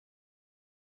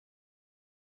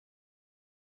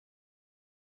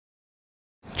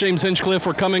James Hinchcliffe,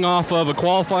 we're coming off of a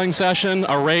qualifying session,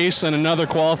 a race, and another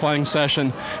qualifying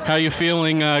session. How are you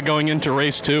feeling going into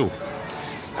race 2?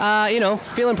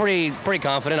 Feeling pretty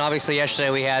confident. Obviously,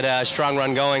 yesterday we had a strong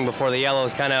run going before the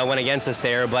yellows kind of went against us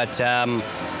there, but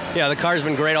the car's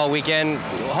been great all weekend.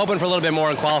 Hoping for a little bit more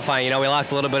in qualifying. We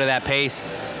lost a little bit of that pace,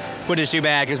 which is too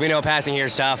bad because we know passing here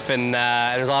is tough, and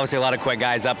there's obviously a lot of quick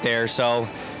guys up there. So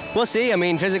we'll see. I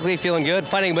mean, physically feeling good.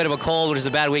 Fighting a bit of a cold, which is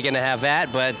a bad weekend to have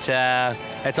that, but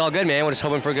it's all good, man. We're just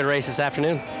hoping for a good race this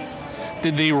afternoon.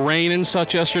 Did the rain and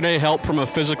such yesterday help from a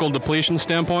physical depletion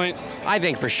standpoint? I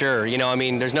think for sure.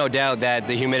 There's no doubt that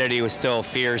the humidity was still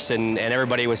fierce and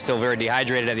everybody was still very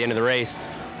dehydrated at the end of the race.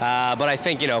 But I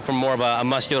think, from more of a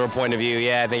muscular point of view,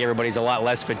 I think everybody's a lot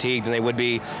less fatigued than they would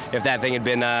be if that thing had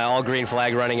been all green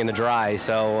flag running in the dry.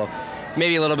 So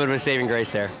maybe a little bit of a saving grace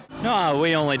there. No,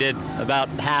 we only did about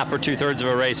half or 2/3 of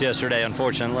a race yesterday,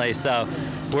 unfortunately. So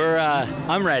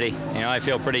I'm ready. I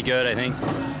feel pretty good. I think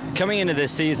coming into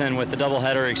this season with the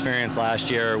doubleheader experience last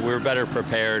year, we were better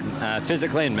prepared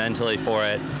physically and mentally for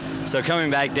it. So coming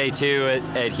back day 2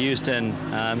 at Houston,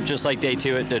 just like day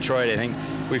 2 at Detroit, I think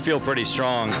we feel pretty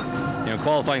strong.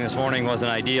 Qualifying this morning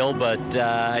wasn't ideal, but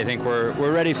I think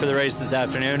we're ready for the race this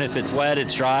afternoon. If it's wet,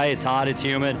 it's dry, it's hot, it's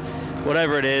humid,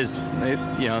 whatever it is,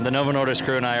 the Novo Nordisk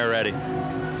crew and I are ready.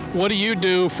 What do you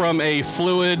do from a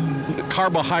fluid,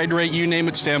 carbohydrate, you name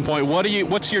it standpoint?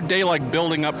 What's your day like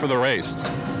building up for the race?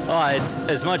 Oh, it's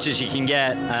as much as you can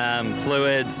get,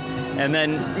 fluids, and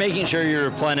then making sure you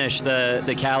replenish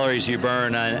the calories you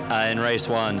burn in race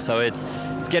 1. So it's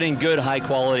getting good,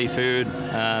 high-quality food,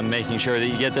 making sure that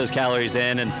you get those calories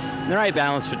in, and the right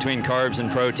balance between carbs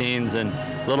and proteins, and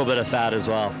a little bit of fat as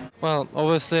well. Well,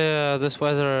 obviously, this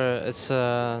weather it's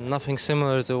nothing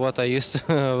similar to what I used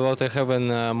to, what I have in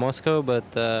Moscow, but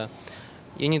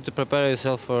you need to prepare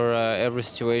yourself for every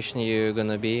situation you're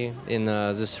gonna be in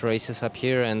these races up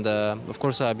here, and of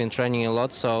course I've been training a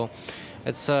lot, so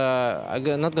it's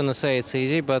I'm not gonna say it's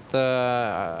easy, but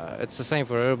it's the same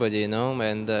for everybody,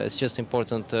 and it's just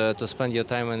important to spend your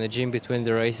time in the gym between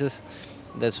the races.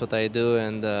 That's what I do,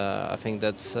 and I think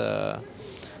that's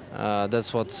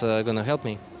what's gonna help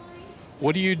me.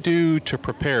 What do you do to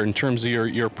prepare in terms of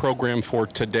your program for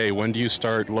today? When do you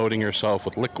start loading yourself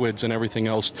with liquids and everything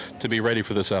else to be ready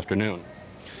for this afternoon?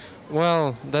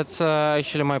 Well, that's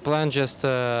actually my plan, just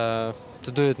to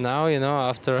do it now,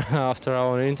 after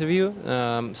our interview.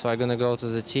 So I'm gonna go to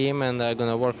the team and I'm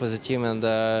gonna work with the team and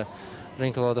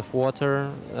drink a lot of water.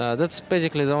 That's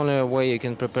basically the only way you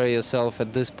can prepare yourself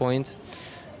at this point.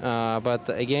 But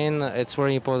again, it's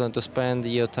very important to spend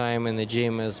your time in the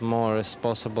gym as more as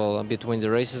possible between the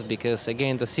races, because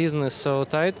again, the season is so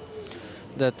tight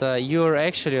that you're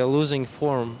actually losing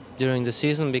form during the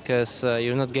season, because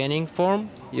you're not gaining form,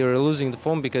 you're losing the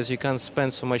form because you can't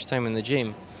spend so much time in the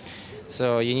gym.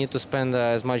 So you need to spend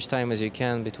as much time as you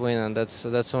can between, and that's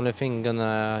the only thing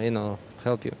gonna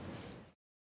help you.